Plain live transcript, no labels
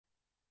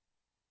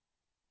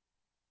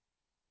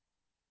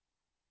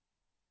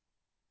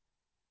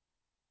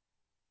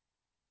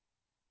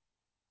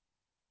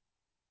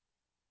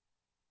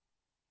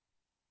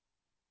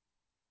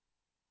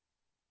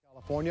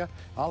California.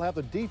 I'll have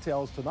the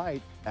details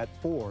tonight at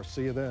 4.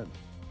 See you then.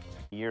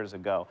 Years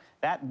ago,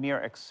 that mere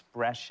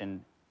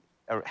expression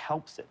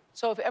helps it.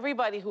 So if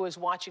everybody who is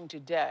watching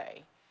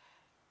today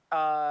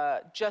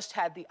just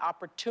had the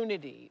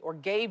opportunity or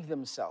gave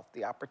themselves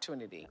the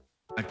opportunity.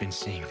 I've been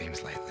seeing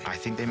things lately. I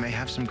think they may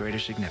have some greater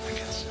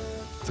significance.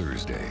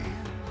 Thursday,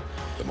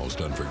 the most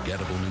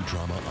unforgettable new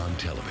drama on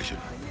television.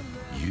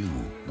 You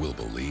will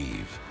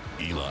believe.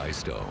 Eli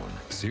Stone,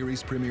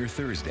 series premiere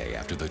Thursday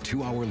after the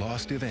 2-hour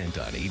Lost event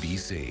on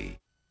ABC.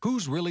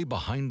 Who's really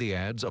behind the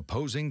ads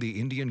opposing the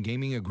Indian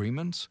gaming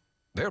agreements?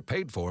 They're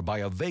paid for by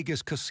a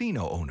Vegas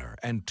casino owner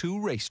and 2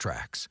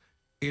 racetracks.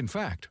 In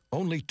fact,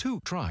 only 2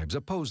 tribes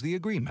oppose the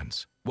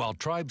agreements, while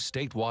tribes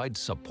statewide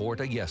support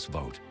a yes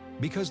vote,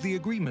 because the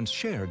agreements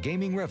share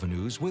gaming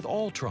revenues with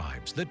all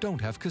tribes that don't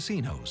have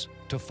casinos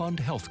to fund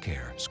health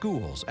care,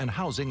 schools, and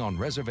housing on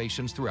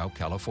reservations throughout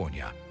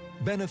California,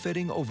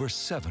 benefiting over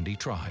 70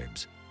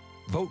 tribes.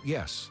 Vote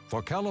yes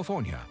for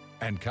California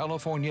and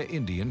California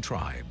Indian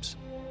tribes.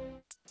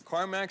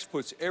 CarMax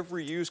puts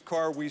every used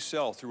car we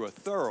sell through a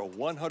thorough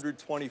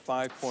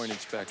 125-point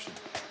inspection.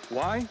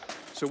 Why?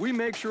 So we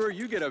make sure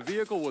you get a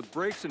vehicle with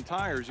brakes and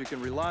tires you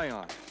can rely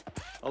on,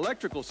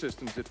 electrical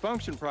systems that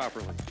function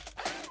properly,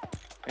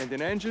 and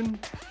an engine,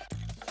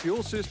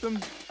 fuel system,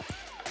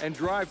 and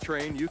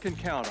drivetrain you can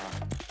count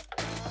on.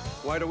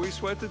 Why do we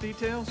sweat the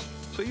details?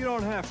 So you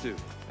don't have to.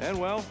 And,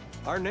 well,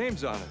 our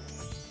name's on it.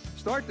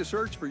 Start the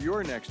search for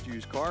your next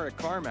used car at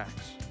CarMax.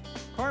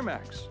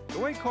 CarMax, the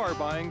way car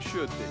buying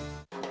should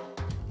be.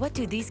 What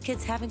do these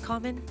kids have in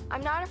common?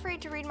 I'm not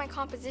afraid to read my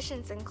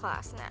compositions in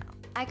class now.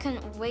 I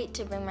couldn't wait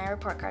to bring my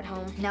report card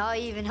home. Now I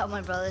even help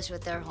my brothers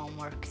with their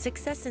homework.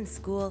 Success in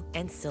school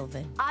and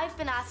Sylvan. I've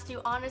been asked to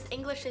do honors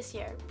English this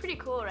year. Pretty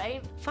cool,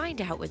 right? Find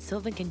out what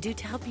Sylvan can do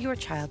to help your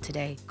child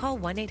today. Call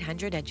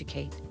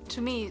 1-800-EDUCATE.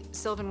 To me,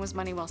 Sylvan was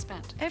money well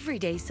spent. Every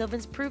day,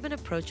 Sylvan's proven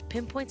approach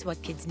pinpoints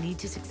what kids need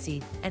to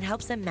succeed and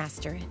helps them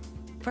master it.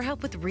 For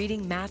help with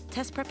reading, math,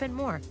 test prep, and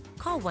more,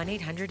 call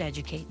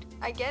 1-800-EDUCATE.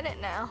 I get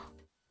it now.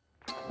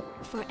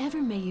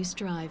 Forever may you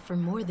strive for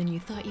more than you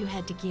thought you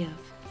had to give.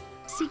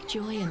 Seek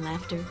joy and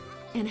laughter,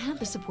 and have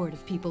the support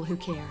of people who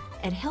care.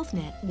 At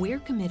HealthNet, we're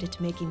committed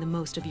to making the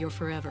most of your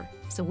forever.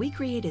 So we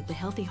created the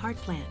Healthy Heart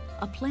Plan,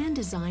 a plan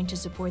designed to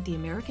support the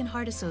American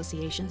Heart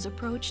Association's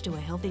approach to a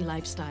healthy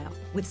lifestyle,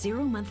 with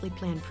 0 monthly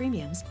plan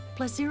premiums,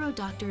 plus 0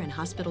 doctor and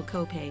hospital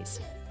copays.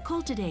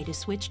 Call today to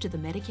switch to the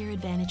Medicare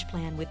Advantage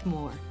plan with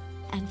more.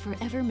 And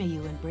forever may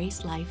you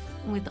embrace life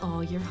with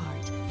all your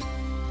heart.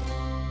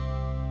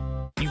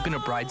 You've been a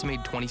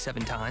bridesmaid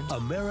 27 times?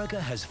 America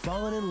has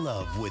fallen in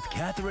love with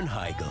Katherine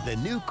Heigl, the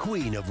new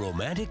queen of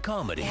romantic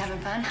comedy. You having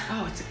fun?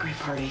 Oh, it's a great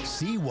party.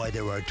 See why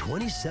there are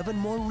 27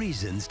 more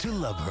reasons to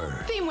love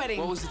her. Theme wedding.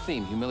 What was the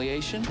theme?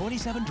 Humiliation?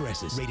 27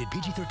 dresses, rated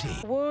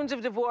PG-13. Wounds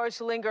of divorce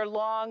linger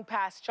long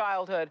past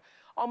childhood.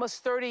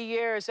 Almost 30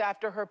 years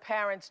after her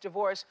parents'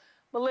 divorce,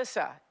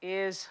 Melissa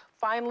is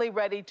finally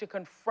ready to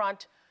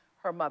confront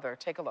her mother.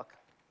 Take a look.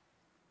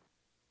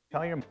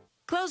 Tell your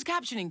Closed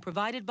captioning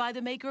provided by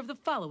the maker of the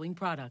following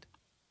product.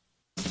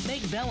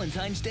 Make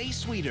Valentine's Day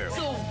sweeter.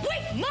 So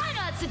wait, my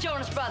nuts, the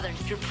Jonas Brothers.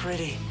 You're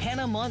pretty.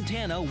 Hannah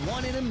Montana,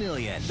 1 in a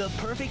Million. The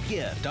perfect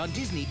gift on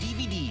Disney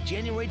DVD,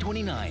 January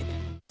 29th.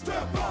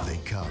 They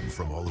come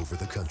from all over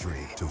the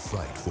country to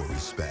fight for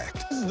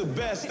respect. This is the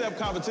best step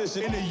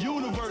competition in the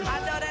universe. I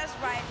know that's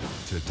right.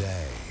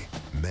 Today,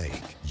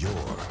 make your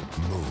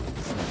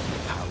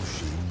move. How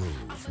She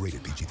Moves,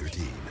 rated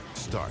PG-13,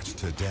 starts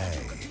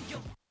today.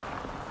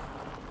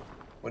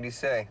 What do you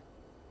say?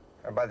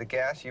 I buy the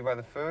gas, you buy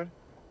the food?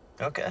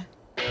 Okay.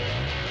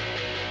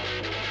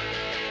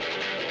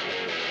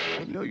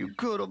 You know you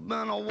could have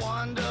been a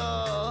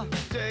wonder,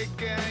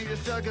 taking your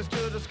circus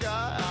to the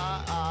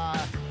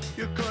sky.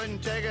 You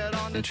couldn't take it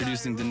on the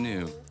Introducing the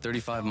new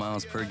 35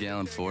 miles per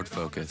gallon Ford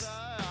Focus.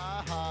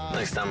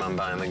 Next time I'm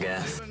buying the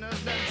gas.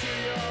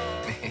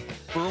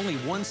 For only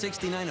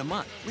 $169 a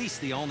month, lease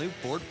the all-new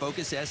Ford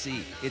Focus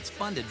SE. It's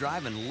fun to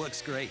drive and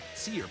looks great.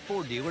 See your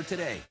Ford dealer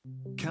today.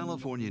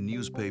 California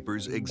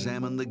newspapers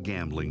examine the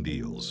gambling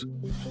deals,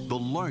 the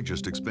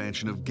largest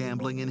expansion of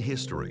gambling in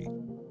history.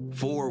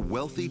 4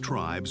 wealthy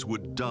tribes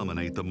would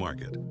dominate the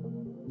market.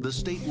 The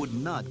state would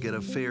not get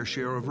a fair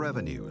share of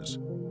revenues,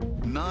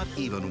 not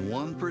even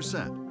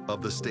 1%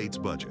 of the state's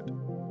budget.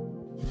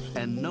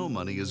 And no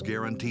money is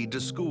guaranteed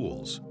to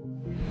schools.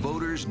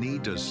 Voters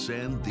need to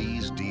send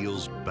these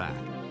deals back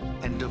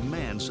and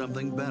demand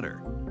something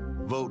better.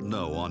 Vote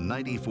no on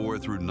 94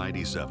 through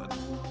 97.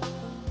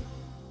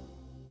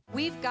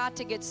 We've got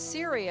to get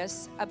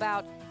serious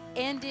about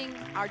ending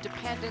our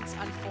dependence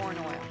on foreign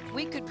oil.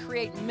 We could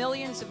create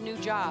millions of new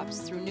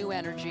jobs through new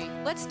energy.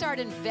 Let's start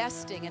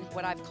investing in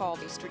what I've called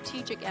a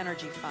strategic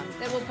energy fund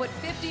that will put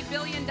 $50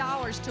 billion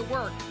to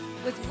work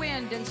with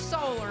wind and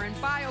solar and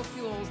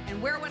biofuels.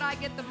 And where would I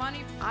get the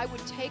money? I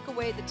would take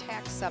away the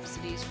tax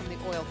subsidies from the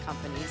oil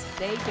companies.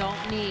 They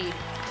don't need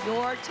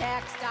your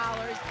tax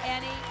dollars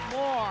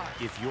anymore.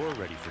 If you're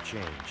ready for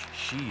change,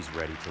 she's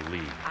ready to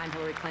lead. I'm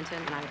Hillary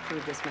Clinton, and I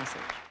approve this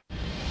message.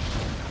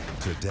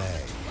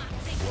 Today,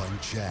 One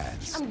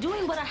chance. I'm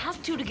doing what I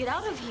have to get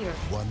out of here.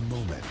 One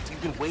moment.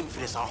 We've been waiting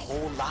for this our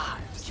whole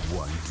lives.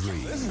 One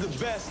dream. This is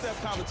the best step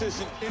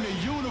competition in the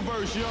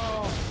universe,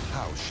 y'all.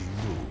 How She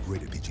Moved.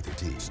 Rated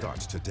PG-13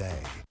 starts today.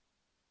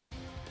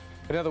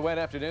 Another wet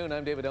afternoon.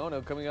 I'm David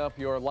Ono. Coming up,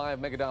 your live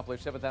Megadoppler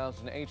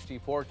 7000 HD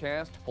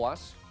forecast.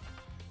 Plus,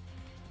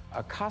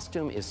 a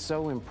costume is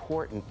so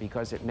important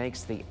because it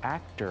makes the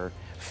actor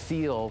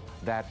feel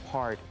that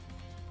part.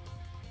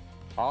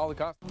 All the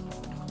costumes.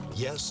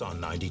 Yes on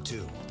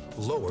 92.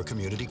 Lower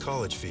community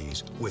college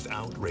fees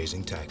without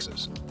raising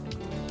taxes.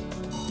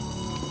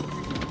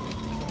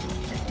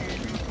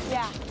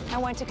 Yeah, I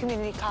went to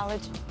community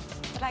college,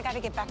 but I got to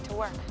get back to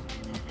work.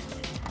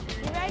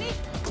 You ready?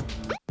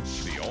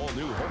 The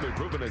all-new Home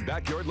Improvement and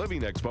Backyard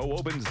Living Expo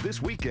opens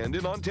this weekend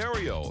in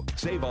Ontario.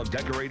 Save on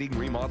decorating,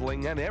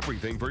 remodeling, and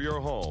everything for your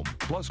home.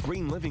 Plus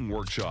green living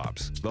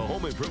workshops. The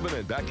Home Improvement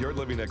and Backyard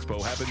Living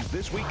Expo happens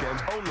this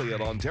weekend only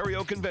at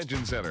Ontario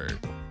Convention Center.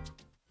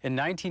 In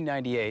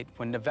 1998,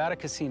 when Nevada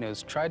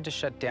casinos tried to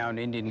shut down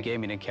Indian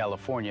gaming in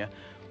California,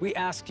 we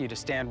asked you to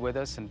stand with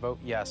us and vote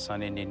yes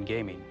on Indian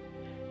gaming.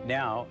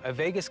 Now, a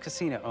Vegas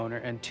casino owner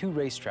and 2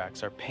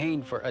 racetracks are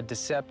paying for a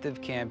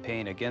deceptive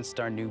campaign against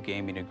our new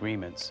gaming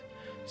agreements.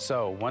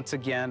 So, once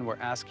again, we're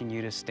asking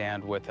you to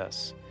stand with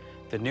us.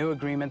 The new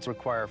agreements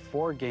require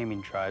 4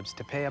 gaming tribes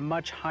to pay a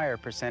much higher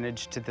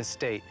percentage to the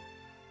state,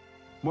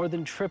 more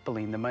than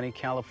tripling the money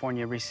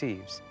California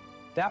receives.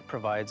 That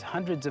provides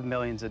hundreds of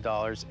millions of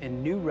dollars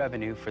in new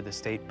revenue for the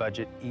state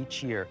budget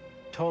each year,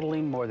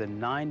 totaling more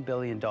than $9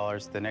 billion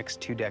the next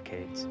 2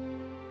 decades.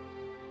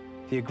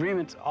 The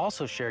agreements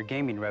also share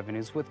gaming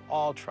revenues with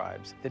all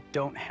tribes that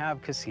don't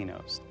have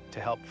casinos to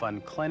help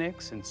fund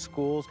clinics and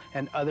schools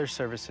and other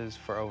services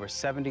for over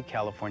 70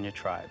 California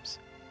tribes.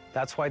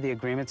 That's why the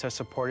agreements are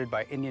supported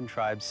by Indian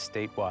tribes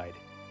statewide.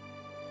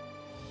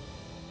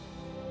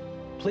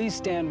 Please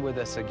stand with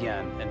us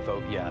again and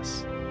vote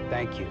yes.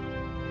 Thank you.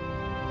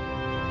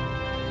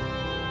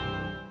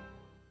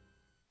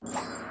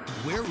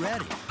 We're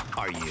ready.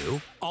 Are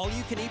you?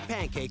 All-you-can-eat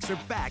pancakes are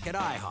back at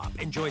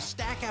IHOP. Enjoy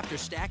stack after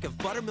stack of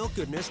buttermilk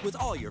goodness with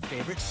all your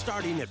favorites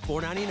starting at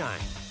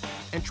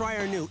 $4.99. And try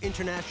our new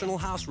International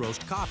House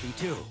Roast coffee,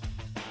 too.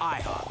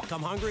 IHOP.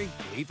 Come hungry,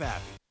 leave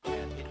happy.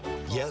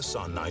 Yes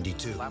on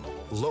 92.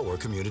 Lower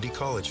community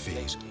college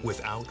fees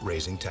without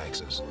raising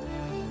taxes.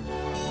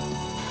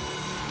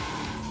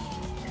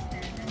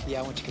 Yeah,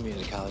 I went to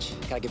community college.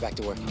 Gotta get back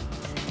to work.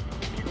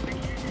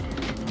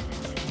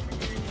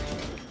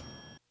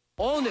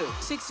 All new,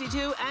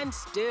 62 and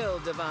still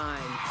divine.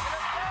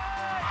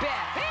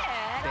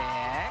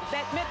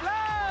 Bette Midler.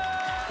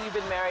 You've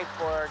been married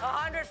for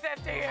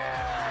 150 years.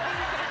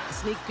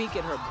 Sneak peek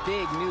at her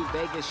big new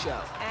Vegas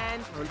show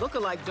and her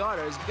lookalike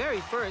daughter's very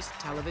first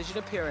television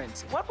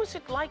appearance. What was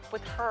it like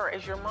with her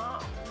as your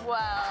mom?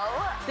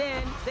 Well,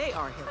 Then they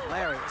are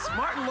hilarious.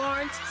 Martin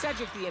Lawrence,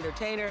 Cedric the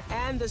Entertainer,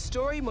 and the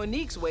story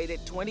Monique's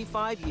waited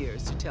 25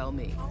 years to tell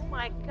me. oh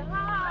my God,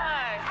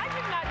 I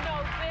did not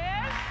know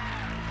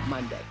this.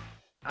 Monday.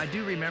 I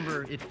do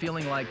remember it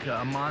feeling like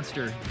a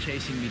monster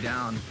chasing me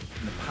down.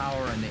 And the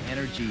power and the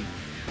energy,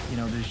 you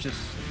know, there's just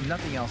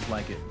nothing else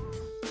like it.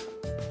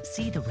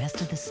 See the rest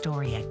of the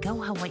story at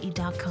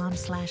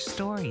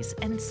GoHawaii.com/stories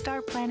and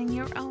start planning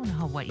your own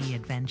Hawaii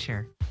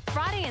adventure.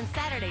 Friday and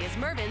Saturday is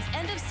Mervyn's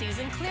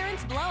end-of-season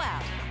clearance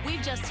blowout.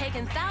 We've just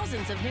taken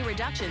thousands of new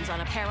reductions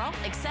on apparel,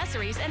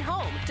 accessories, and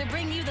home to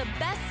bring you the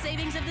best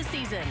savings of the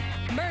season.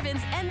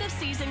 Mervyn's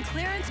end-of-season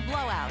clearance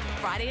blowout.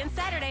 Friday and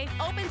Saturday,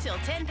 open till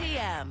 10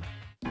 p.m.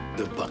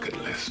 The bucket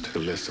list. The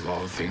list of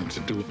all the things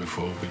to do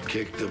before we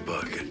kick the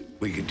bucket.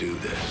 We could do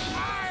this.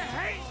 I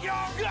hate your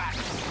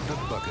guts. The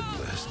bucket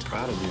list.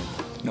 Proud of you.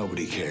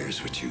 Nobody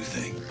cares what you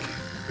think.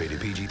 Rated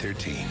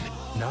PG-13.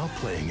 Now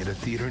playing at a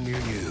theater near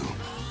you.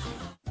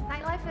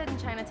 Nightlife in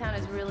Chinatown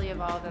has really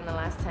evolved in the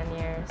last 10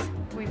 years.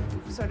 We've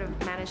sort of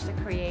managed to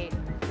create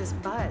this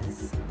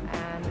buzz,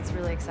 and it's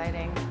really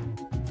exciting.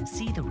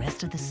 See the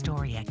rest of the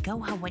story at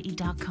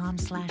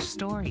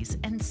GoHawaii.com/stories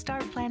and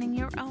start planning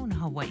your own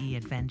Hawaii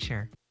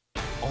adventure.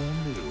 All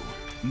new.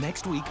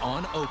 Next week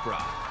on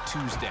Oprah,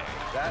 Tuesday.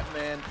 That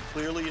man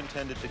clearly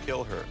intended to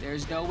kill her.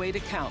 There's no way to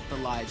count the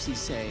lives he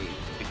saved.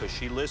 Because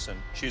she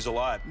listened. She's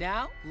alive.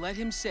 Now, let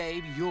him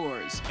save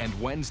yours. And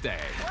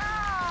Wednesday.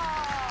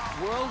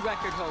 World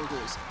record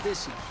holders,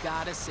 this you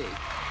gotta see.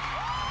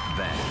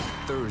 Then,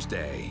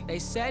 Thursday. They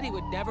said he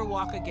would never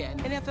walk again.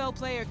 NFL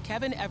player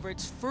Kevin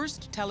Everett's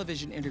first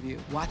television interview.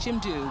 Watch him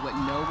do what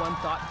no one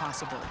thought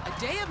possible. A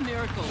day of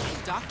miracles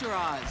with Dr.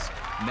 Oz.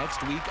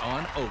 Next week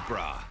on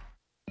Oprah.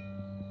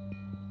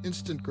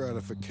 Instant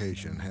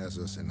gratification has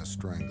us in a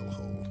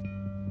stranglehold.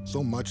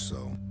 So much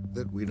so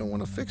that we don't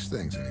want to fix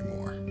things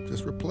anymore.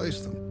 Just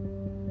replace them.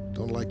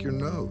 Don't like your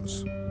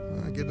nose?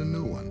 Get a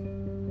new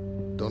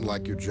one. Don't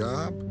like your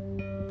job?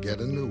 Get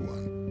a new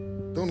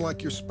one. Don't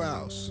like your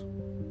spouse?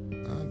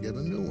 Get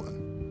a new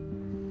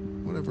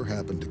one. Whatever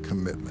happened to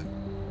commitment?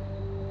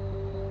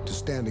 To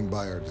standing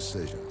by our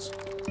decisions?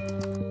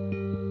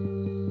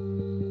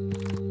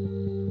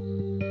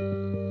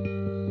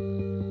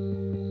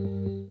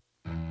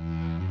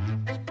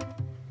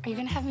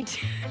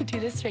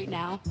 right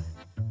now.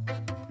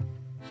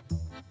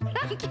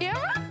 On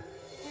camera?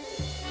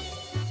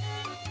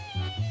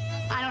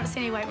 I don't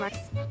see any white marks.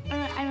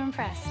 I'm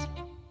impressed.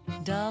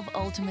 Dove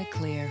Ultimate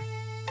Clear.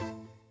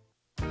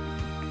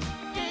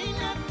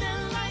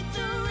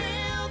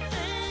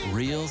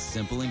 Real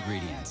simple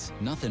ingredients,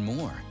 nothing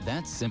more.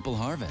 That's Simple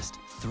Harvest.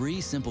 3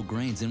 simple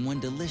grains in one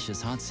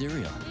delicious hot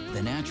cereal.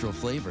 The natural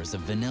flavors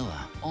of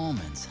vanilla,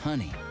 almonds,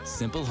 honey.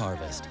 Simple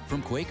Harvest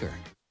from Quaker.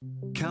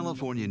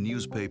 California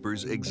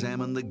newspapers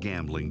examine the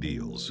gambling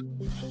deals.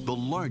 The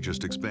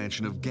largest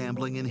expansion of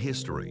gambling in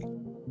history.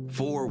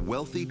 4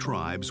 wealthy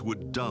tribes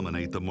would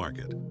dominate the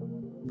market.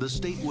 The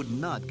state would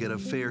not get a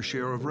fair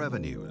share of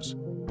revenues.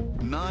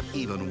 Not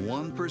even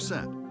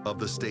 1% of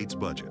the state's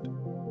budget.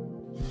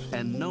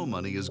 And no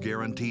money is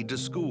guaranteed to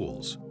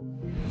schools.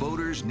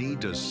 Voters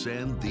need to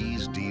send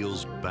these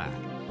deals back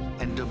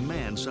and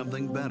demand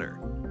something better.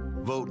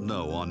 Vote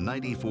no on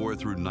 94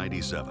 through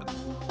 97.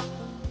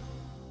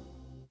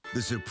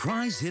 The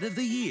surprise hit of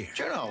the year,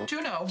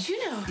 Juno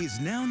is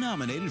now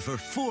nominated for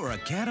 4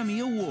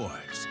 Academy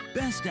Awards.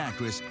 Best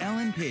Actress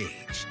Ellen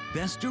Page,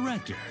 Best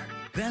Director,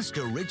 Best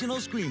Original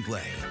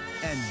Screenplay,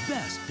 and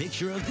Best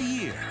Picture of the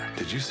Year.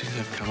 Did you see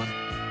that coming?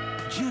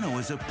 Juno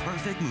is a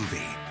perfect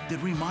movie that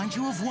reminds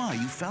you of why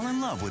you fell in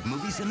love with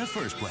movies in the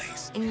first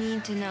place. You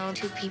need to know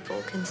 2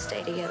 people can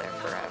stay together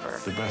forever.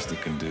 The best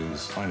it can do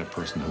is find a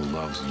person who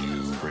loves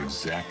you for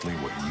exactly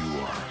what you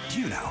are.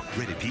 Juno,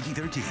 rated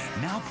PG-13,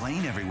 now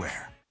playing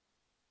everywhere.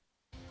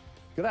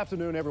 Good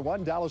afternoon,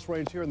 everyone. Dallas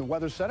Rains here in the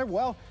Weather Center.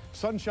 Well,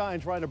 sunshine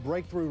trying to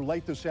break through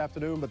late this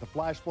afternoon, but the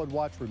flash flood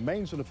watch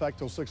remains in effect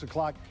till 6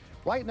 o'clock.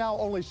 Right now,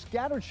 only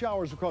scattered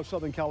showers across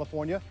Southern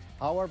California.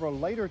 However,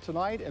 later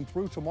tonight and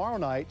through tomorrow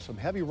night, some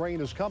heavy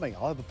rain is coming.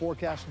 I'll have the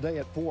forecast today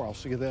at 4. I'll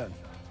see you then.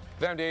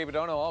 I'm David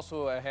Ono.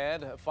 Also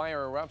ahead,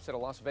 fire erupts at a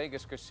Las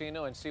Vegas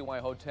casino and CY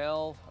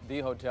Hotel.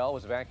 The hotel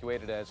was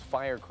evacuated as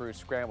fire crews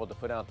scrambled to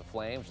put out the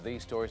flames.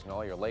 These stories and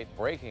all your late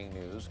breaking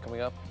news coming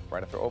up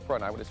right after Oprah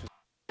and Eyewitness.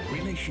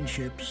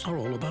 Relationships are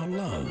all about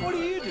love. What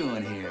are you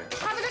doing here?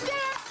 Having a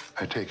dance!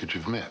 I take it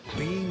you've met.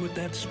 Being with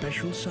that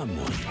special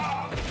someone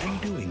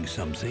and doing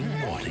something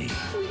naughty.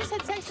 We just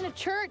had sex in a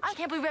church. I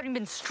can't believe we haven't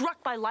been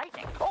struck by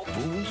lightning. Oh.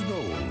 Fool's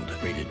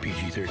Gold, rated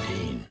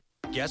PG-13.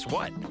 Guess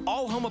what?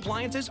 All home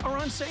appliances are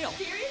on sale.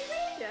 Seriously?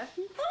 Yeah.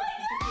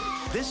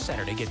 This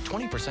Saturday, get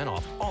 20%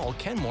 off all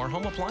Kenmore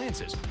home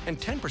appliances and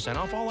 10%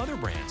 off all other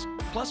brands.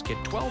 Plus,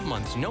 get 12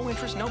 months, no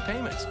interest, no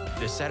payments.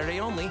 This Saturday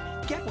only,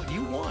 get what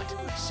you want.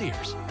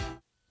 Sears.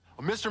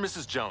 Mr. and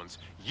Mrs. Jones,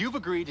 you've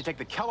agreed to take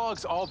the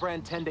Kellogg's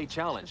All-Brand 10-Day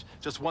Challenge.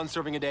 Just 1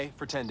 serving a day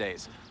for 10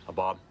 days.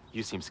 Bob,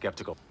 you seem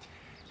skeptical.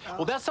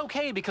 Well, that's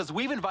okay, because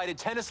we've invited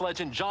tennis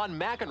legend John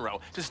McEnroe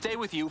to stay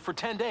with you for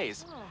 10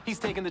 days. He's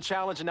taken the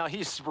challenge, and now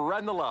he's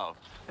spreading the love.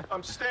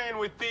 I'm staying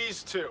with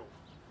these 2.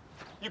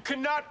 You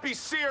cannot be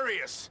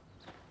serious.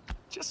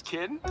 Just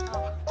kidding.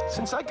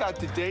 Since I got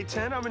to day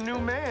 10, I'm a new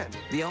man.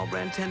 The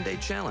All-Brand 10-Day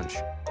Challenge.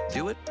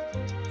 Do it.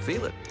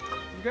 Feel it.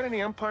 You got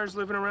any umpires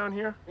living around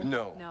here?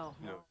 No. No.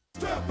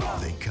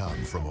 They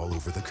come from all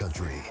over the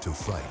country to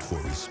fight for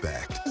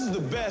respect. This is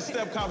the best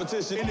step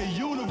competition in the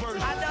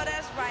universe. I know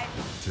that's right.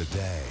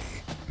 Today,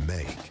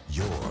 make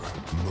your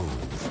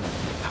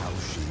move. How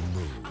She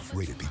Moves,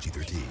 rated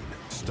PG-13,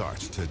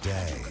 starts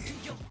today.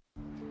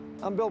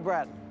 I'm Bill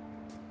Bratton.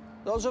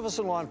 Those of us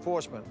in law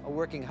enforcement are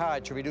working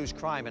hard to reduce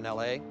crime in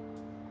L.A.,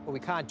 but we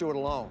can't do it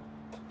alone.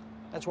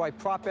 That's why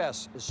Prop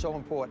S is so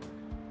important.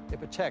 It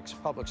protects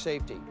public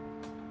safety.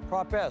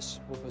 Prop S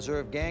will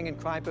preserve gang and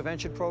crime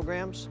prevention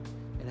programs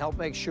and help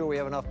make sure we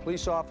have enough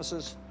police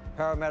officers,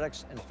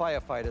 paramedics, and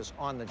firefighters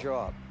on the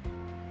job.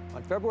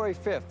 On February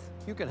 5th,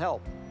 you can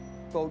help.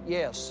 Vote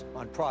yes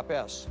on Prop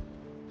S.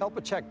 Help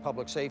protect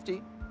public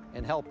safety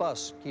and help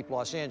us keep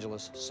Los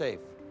Angeles safe.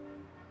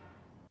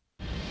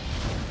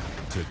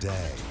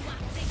 Today,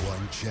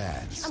 1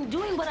 chance. I'm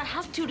doing what I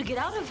have to get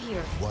out of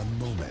here. 1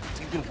 moment.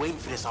 We've been waiting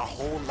for this our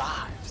whole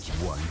lives.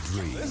 1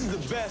 dream. This is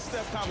the best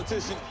step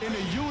competition in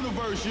the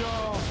universe,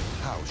 y'all.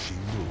 How She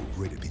Moved,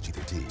 rated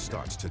PG-13,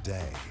 starts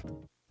today.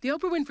 The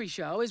Oprah Winfrey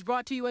Show is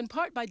brought to you in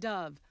part by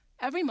Dove.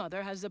 Every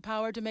mother has the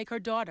power to make her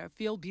daughter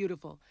feel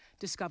beautiful.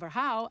 Discover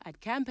how at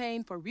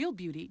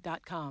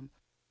campaignforrealbeauty.com.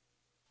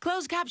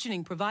 Closed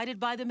captioning provided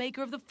by the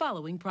maker of the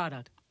following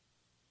product.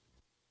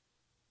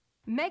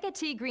 Mega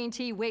Tea Green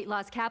Tea Weight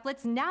Loss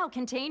Caplets now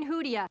contain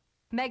Hoodia.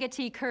 Mega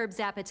Tea curbs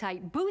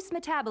appetite, boosts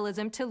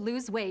metabolism to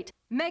lose weight.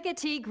 Mega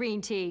Tea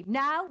Green Tea,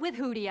 now with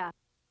Hoodia.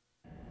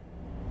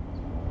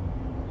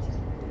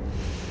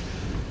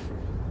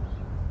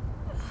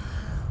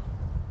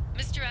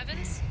 Mr.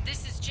 Evans,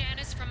 this is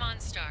Janice from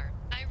OnStar.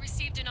 I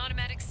received an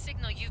automatic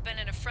signal you've been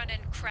in a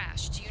front-end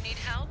crash. Do you need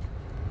help?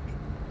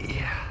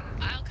 Yeah.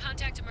 I'll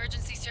contact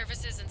emergency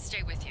services and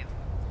stay with you.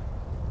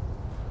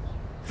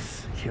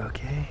 You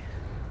okay?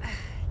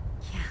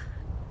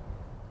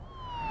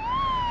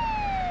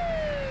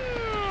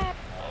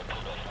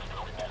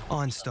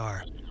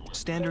 OnStar.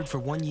 Standard for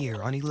 1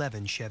 year on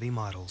 11 Chevy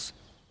models.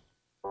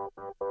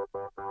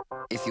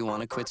 If you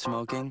want to quit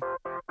smoking,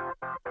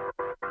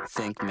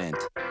 think mint.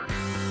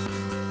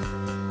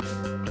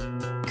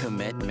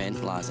 Commit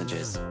Mint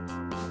Lozenges.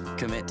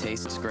 Commit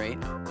tastes great,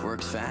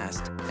 works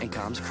fast, and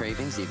calms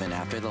cravings even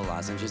after the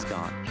lozenge is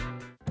gone.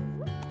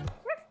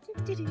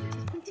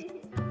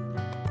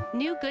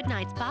 New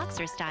Goodnights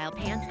boxer-style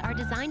pants are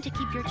designed to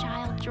keep your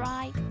child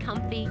dry,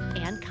 comfy,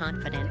 and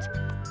confident.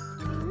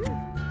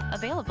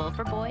 Available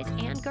for boys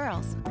and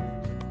girls.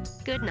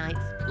 Goodnights,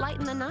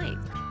 lighten the night.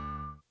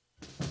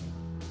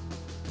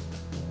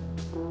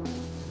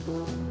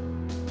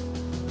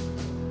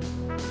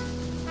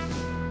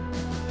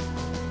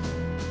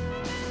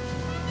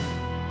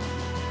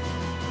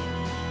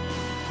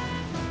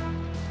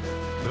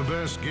 The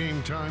best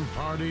game time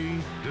party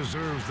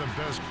deserves the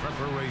best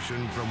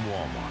preparation from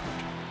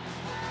Walmart.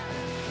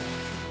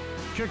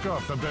 Kick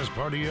off the best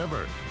party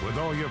ever with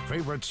all your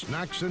favorite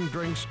snacks and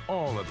drinks,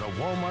 all at the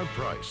Walmart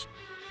price.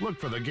 Look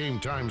for the Game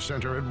Time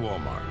Center at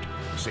Walmart.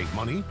 Save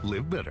money,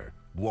 live better.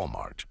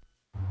 Walmart.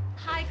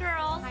 Hi,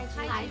 girls.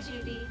 Hi,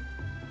 Judy.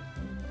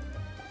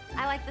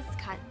 I like this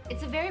cut.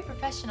 It's a very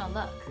professional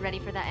look. Ready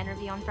for that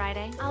interview on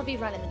Friday? I'll be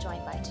running the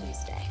joint by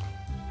Tuesday.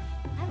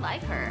 I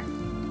like her.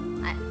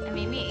 I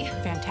mean me.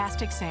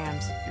 Fantastic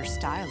Sam's. Your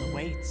style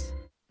awaits.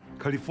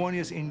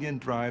 California's Indian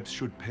tribes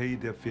should pay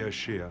their fair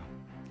share.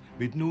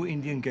 With new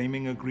Indian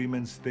gaming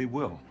agreements, they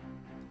will.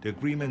 The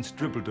agreements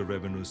triple the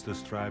revenues the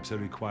tribes are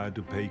required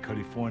to pay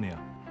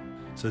California.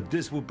 So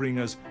this will bring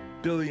us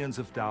billions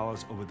of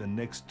dollars over the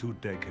next 2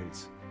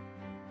 decades.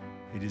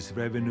 It is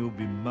revenue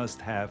we must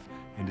have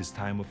in this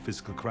time of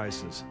fiscal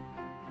crisis.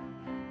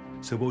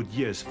 So vote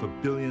yes for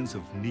billions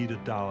of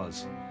needed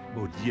dollars.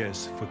 Vote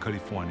yes for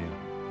California.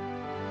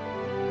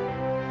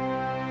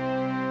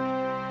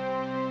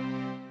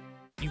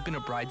 You've been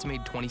a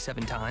bridesmaid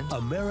 27 times?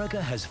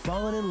 America has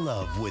fallen in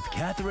love with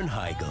Katherine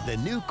Heigl, the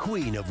new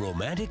queen of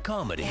romantic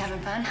comedy. You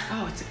having fun?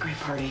 Oh, it's a great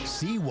party.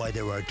 See why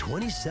there are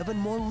 27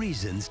 more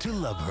reasons to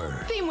love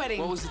her. Theme wedding.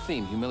 What was the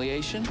theme?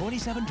 Humiliation?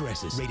 27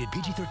 dresses, rated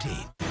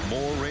PG-13.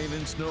 More rain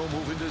and snow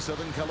move into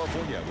Southern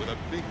California with a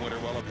big winter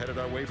wallop headed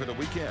our way for the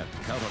weekend.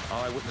 Count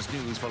on Eyewitness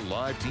News for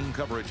live team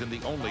coverage and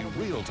the only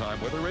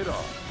real-time weather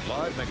radar.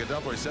 Live Mega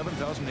Doppler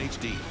 7000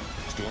 HD.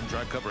 Storm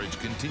track coverage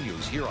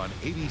continues here on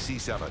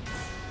KABC-TV.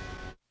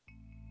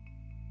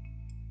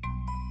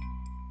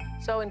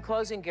 So in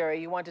closing, Gary,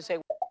 you want to say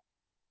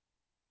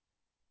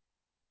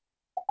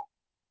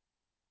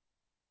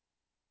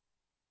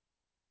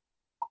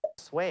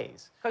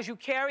ways. Because you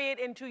carry it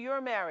into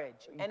your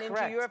marriage and into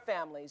Correct. your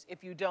families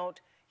if you don't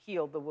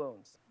heal the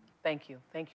wounds. Thank you. Thank you.